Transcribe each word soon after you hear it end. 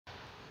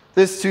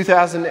This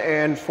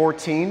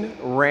 2014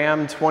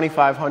 Ram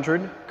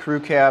 2500 Crew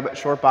Cab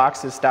Short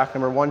Box is stock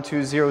number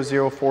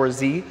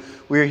 12004Z.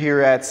 We're here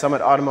at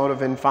Summit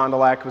Automotive in Fond du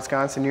Lac,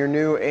 Wisconsin, your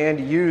new and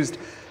used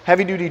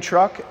heavy-duty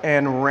truck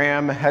and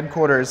Ram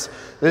headquarters.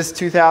 This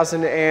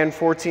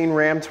 2014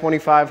 Ram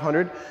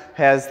 2500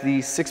 has the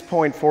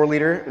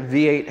 6.4-liter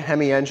V8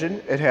 Hemi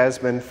engine. It has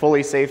been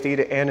fully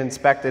safetied and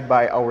inspected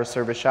by our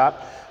service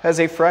shop.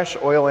 Has a fresh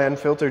oil and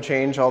filter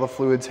change. All the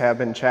fluids have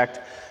been checked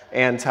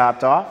and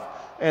topped off.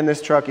 And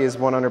this truck is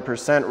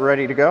 100%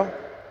 ready to go.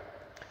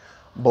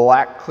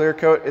 Black clear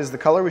coat is the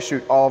color. We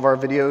shoot all of our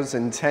videos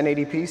in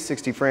 1080p,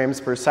 60 frames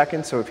per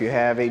second. So if you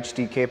have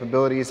HD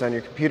capabilities on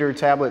your computer,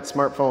 tablet,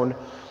 smartphone,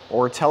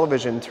 or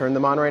television, turn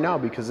them on right now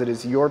because it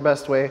is your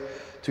best way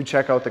to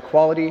check out the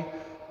quality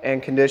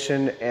and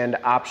condition and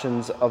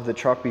options of the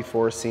truck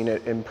before seeing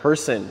it in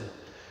person.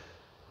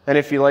 And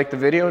if you like the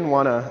video and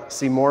want to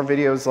see more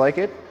videos like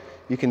it,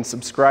 you can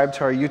subscribe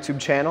to our YouTube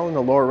channel. In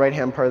the lower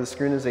right-hand part of the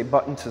screen is a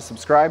button to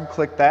subscribe.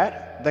 Click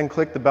that, then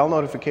click the bell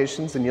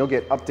notifications, and you'll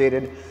get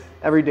updated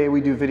every day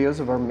we do videos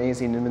of our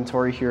amazing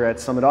inventory here at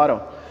Summit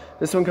Auto.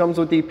 This one comes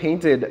with the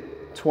painted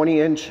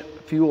 20-inch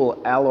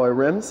fuel alloy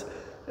rims,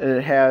 and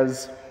it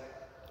has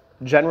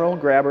General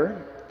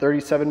Grabber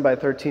 37 by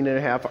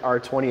 13.5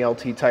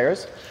 R20 LT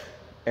tires.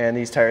 And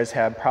these tires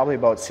have probably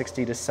about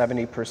 60 to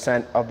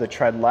 70% of the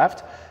tread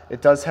left.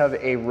 It does have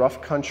a rough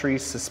country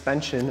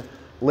suspension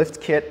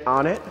lift kit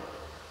on it.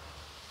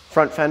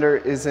 Front fender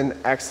is in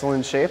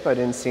excellent shape. I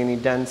didn't see any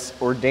dents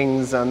or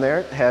dings on there.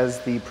 It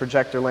has the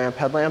projector lamp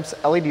headlamps,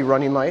 LED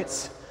running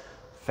lights,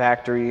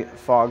 factory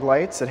fog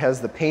lights. It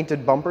has the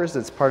painted bumpers.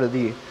 It's part of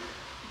the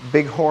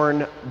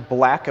Bighorn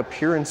black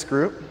appearance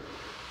group.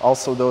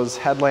 Also, those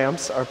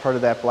headlamps are part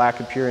of that black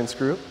appearance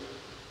group.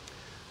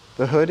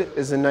 The hood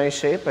is in nice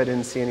shape. I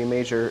didn't see any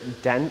major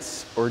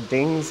dents or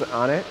dings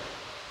on it.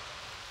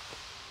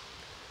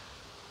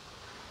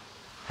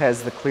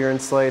 Has the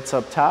clearance lights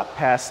up top.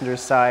 Passenger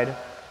side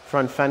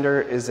front fender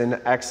is in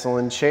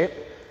excellent shape,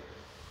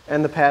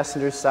 and the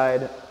passenger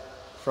side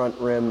front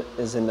rim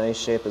is in nice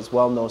shape as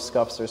well. No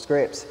scuffs or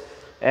scrapes.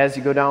 As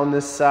you go down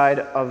this side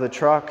of the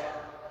truck,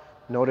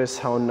 notice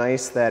how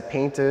nice that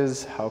paint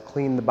is, how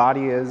clean the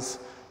body is.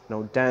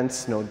 No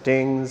dents, no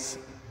dings,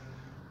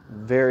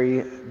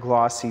 very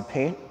glossy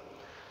paint.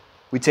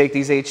 We take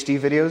these HD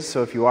videos,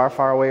 so if you are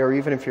far away or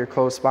even if you're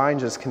close by and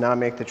just cannot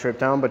make the trip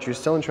down, but you're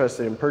still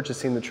interested in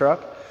purchasing the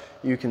truck,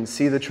 you can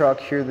see the truck,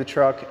 hear the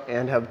truck,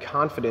 and have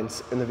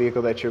confidence in the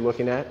vehicle that you're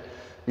looking at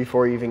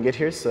before you even get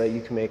here so that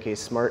you can make a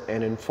smart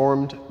and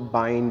informed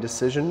buying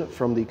decision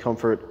from the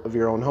comfort of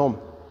your own home.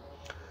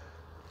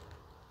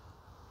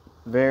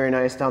 Very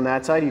nice down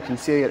that side. You can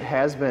see it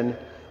has been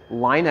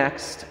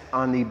Line-X'd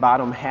on the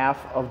bottom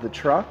half of the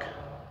truck.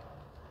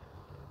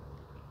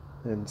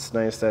 It's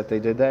nice that they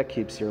did that.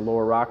 Keeps your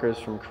lower rockers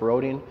from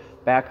corroding.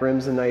 Back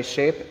rim's in nice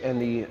shape,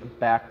 and the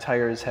back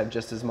tires have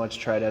just as much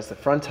tread as the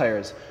front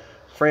tires.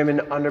 Frame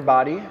and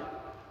underbody,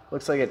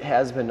 looks like it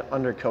has been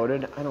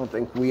undercoated. I don't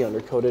think we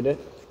undercoated it,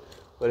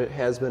 but it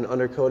has been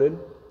undercoated.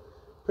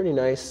 Pretty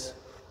nice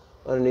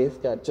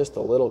underneath, got just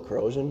a little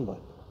corrosion, but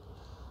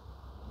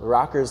the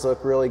rockers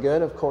look really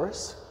good, of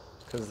course,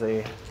 because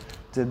they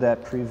did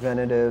that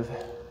preventative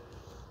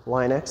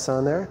Line-X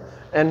on there.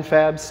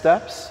 N-fab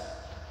steps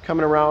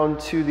coming around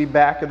to the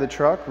back of the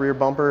truck. Rear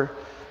bumper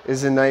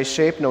is in nice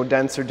shape, no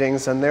dents or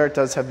dings on there. It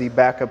does have the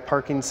backup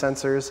parking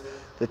sensors.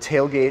 The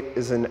tailgate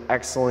is in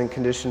excellent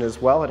condition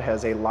as well. It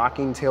has a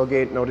locking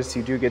tailgate. Notice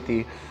you do get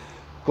the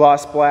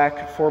gloss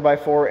black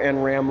 4x4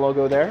 and Ram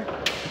logo there.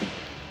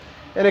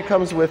 And it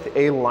comes with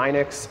a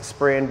Line-X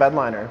spray and bed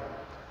liner.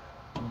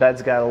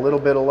 Bed's got a little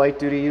bit of light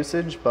duty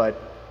usage,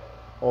 but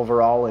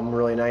overall in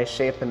really nice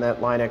shape. And that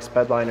Line-X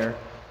bed liner,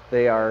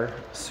 they are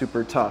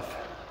super tough.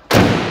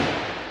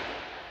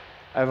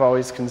 I've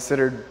always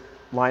considered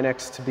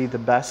Line-X to be the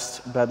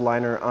best bed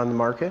liner on the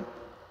market,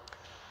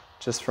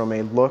 just from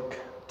a look,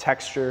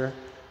 texture,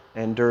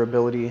 and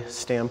durability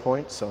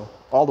standpoint, so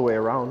all the way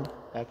around,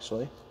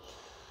 actually.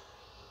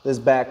 This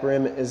back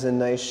rim is in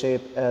nice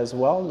shape as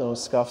well, no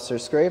scuffs or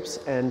scrapes,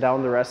 and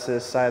down the rest of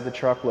this side of the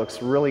truck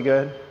looks really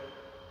good.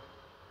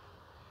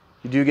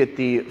 You do get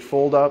the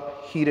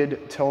fold-up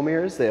heated tow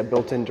mirrors. They have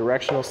built-in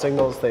directional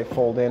signals. They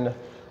fold in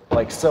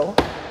like so,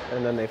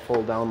 and then they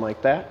fold down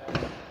like that.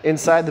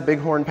 Inside, the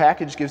Bighorn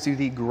package gives you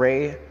the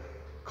gray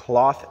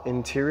cloth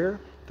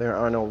interior. There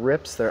are no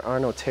rips, there are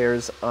no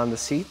tears on the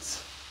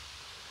seats.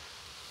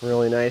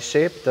 Really nice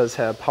shape. It does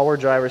have power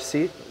driver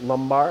seat,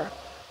 lumbar,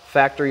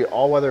 factory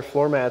all-weather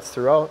floor mats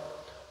throughout,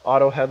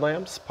 auto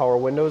headlamps, power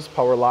windows,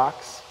 power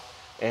locks,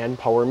 and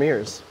power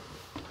mirrors.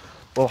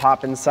 We'll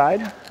hop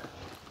inside.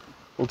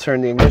 We'll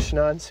turn the ignition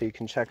on so you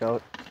can check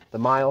out the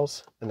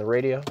miles and the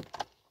radio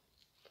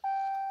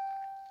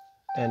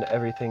and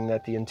everything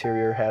that the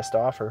interior has to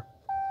offer.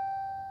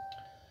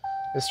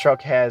 This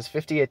truck has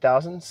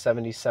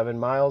 58,077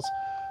 miles.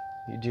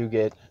 You do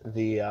get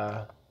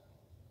the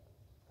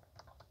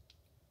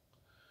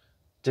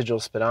digital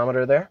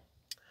speedometer there.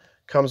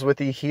 Comes with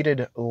the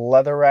heated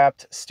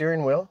leather-wrapped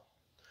steering wheel.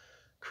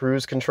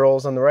 Cruise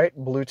controls on the right,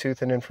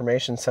 Bluetooth and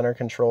information center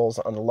controls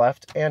on the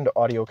left, and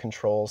audio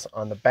controls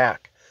on the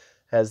back.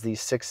 Has the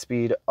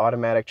 6-speed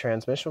automatic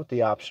transmission with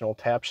the optional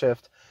tap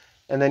shift.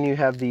 And then you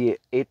have the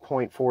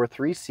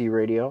 8.43C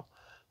radio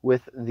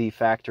with the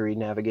factory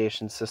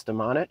navigation system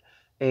on it,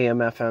 AM,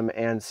 FM,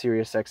 and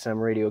Sirius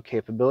XM radio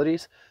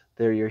capabilities.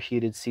 There are your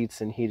heated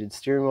seats and heated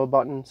steering wheel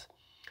buttons.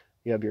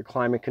 You have your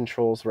climate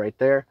controls right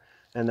there.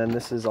 And then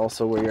this is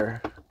also where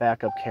your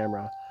backup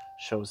camera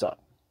shows up.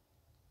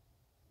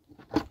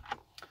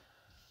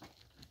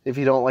 If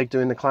you don't like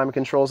doing the climate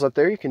controls up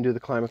there, you can do the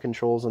climate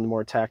controls on the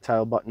more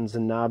tactile buttons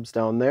and knobs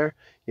down there.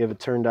 You have a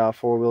turned off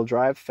 4-wheel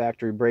drive,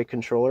 factory brake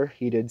controller,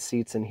 heated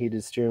seats and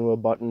heated steering wheel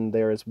button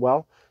there as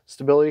well.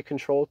 Stability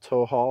control,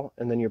 tow haul,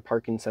 and then your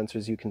parking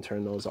sensors, you can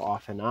turn those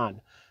off and on.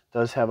 It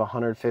does have a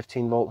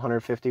 115 volt,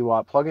 150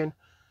 watt plug-in.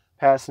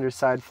 Passenger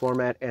side floor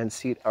mat and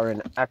seat are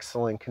in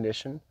excellent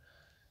condition.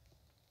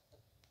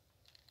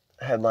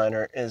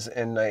 Headliner is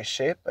in nice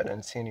shape. I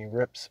didn't see any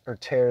rips or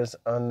tears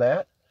on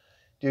that.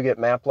 You get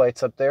map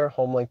lights up there,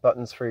 home link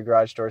buttons for your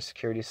garage door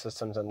security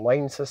systems and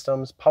lighting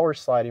systems, power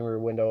sliding rear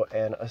window,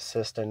 and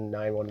assist and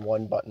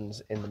 911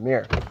 buttons in the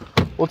mirror.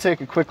 We'll take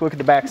a quick look at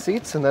the back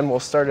seats and then we'll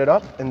start it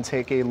up and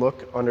take a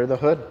look under the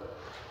hood.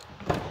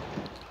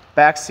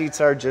 Back seats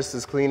are just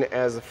as clean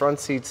as the front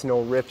seats,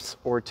 no rips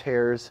or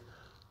tears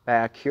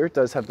back here. It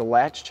does have the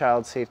latch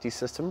child safety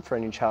system for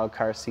any child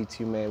car seats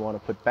you may want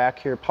to put back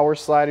here. Power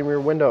sliding rear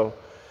window.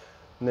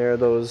 And there are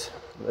those,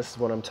 this is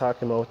what I'm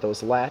talking about with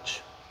those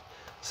latch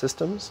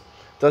systems.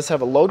 It does have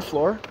a load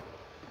floor,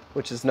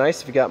 which is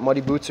nice. If you got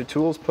muddy boots or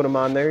tools, put them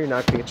on there. You're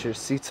not going to get your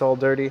seats all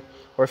dirty.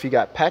 Or if you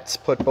got pets,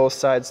 put both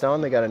sides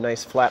down. They got a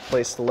nice flat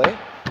place to lay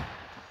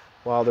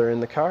while they're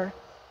in the car.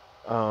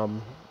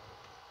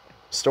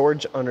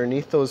 Storage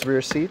underneath those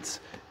rear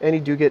seats. And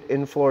you do get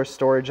in-floor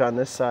storage on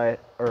this side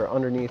or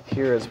underneath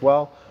here as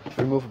well.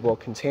 Removable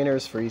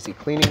containers for easy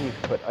cleaning. You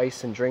can put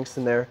ice and drinks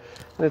in there.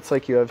 And it's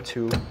like you have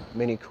 2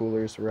 mini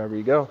coolers wherever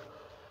you go.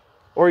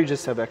 Or you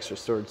just have extra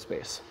storage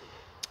space.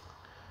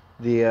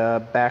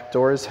 The back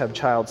doors have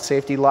child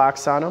safety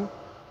locks on them,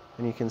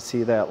 and you can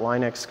see that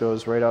Line-X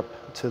goes right up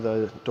to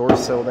the door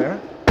sill there.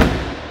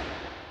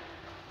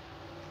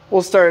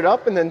 We'll start it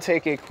up and then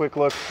take a quick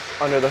look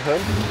under the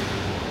hood.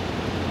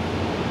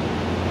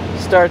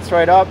 Starts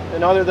right up,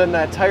 and other than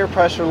that tire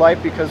pressure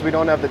light, because we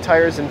don't have the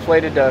tires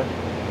inflated to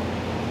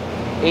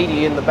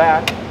 80 in the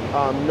back,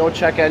 no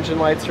check engine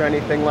lights or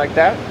anything like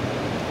that.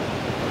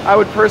 I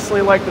would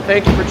personally like to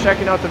thank you for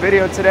checking out the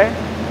video today.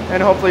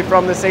 And hopefully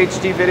from this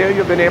HD video,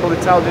 you've been able to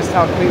tell just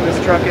how clean this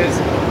truck is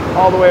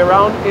all the way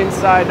around,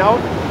 inside and out.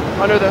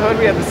 Under the hood,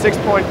 we have the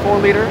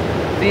 6.4 liter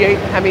V8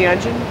 Hemi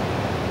engine.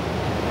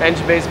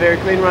 Engine bay is very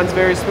clean, runs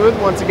very smooth.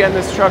 Once again,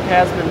 this truck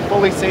has been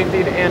fully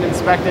safetied and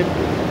inspected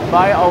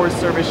by our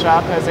service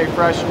shop. Has a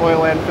fresh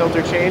oil and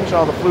filter change.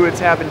 All the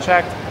fluids have been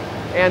checked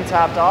and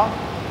topped off.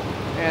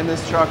 And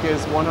this truck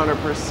is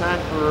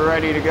 100%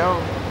 ready to go.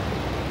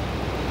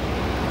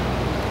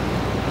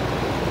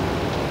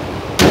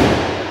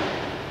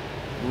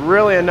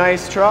 Really a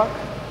nice truck,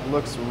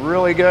 looks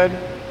really good.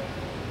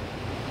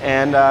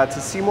 And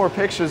to see more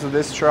pictures of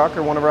this truck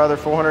or one of our other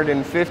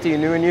 450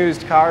 new and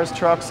used cars,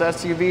 trucks,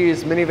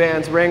 SUVs,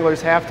 minivans,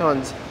 Wranglers, half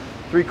tons,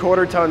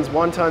 3/4 tons,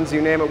 1 tons,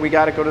 you name it, we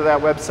got to go to that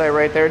website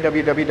right there,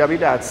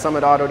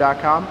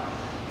 www.summitauto.com.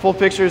 Full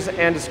pictures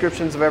and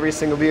descriptions of every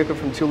single vehicle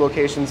from 2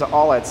 locations,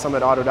 all at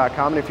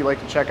summitauto.com. And if you'd like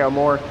to check out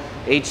more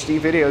HD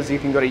videos, you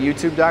can go to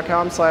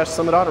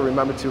youtube.com/summitauto.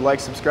 Remember to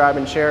like, subscribe,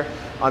 and share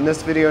on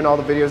this video and all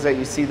the videos that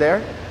you see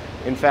there.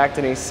 In fact,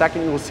 in a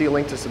second, you will see a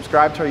link to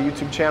subscribe to our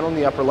YouTube channel in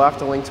the upper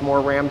left, a link to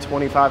more Ram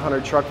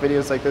 2500 truck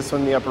videos like this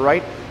one in the upper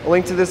right, a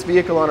link to this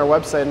vehicle on our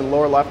website in the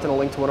lower left, and a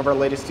link to one of our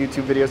latest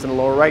YouTube videos in the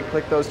lower right.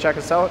 Click those, check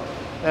us out,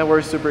 and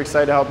we're super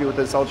excited to help you with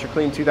this ultra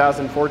clean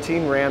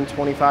 2014 Ram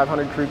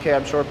 2500 Crew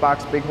Cab Short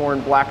Box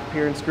Bighorn Black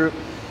Appearance Group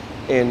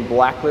in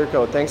black clear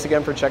coat. Thanks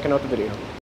again for checking out the video.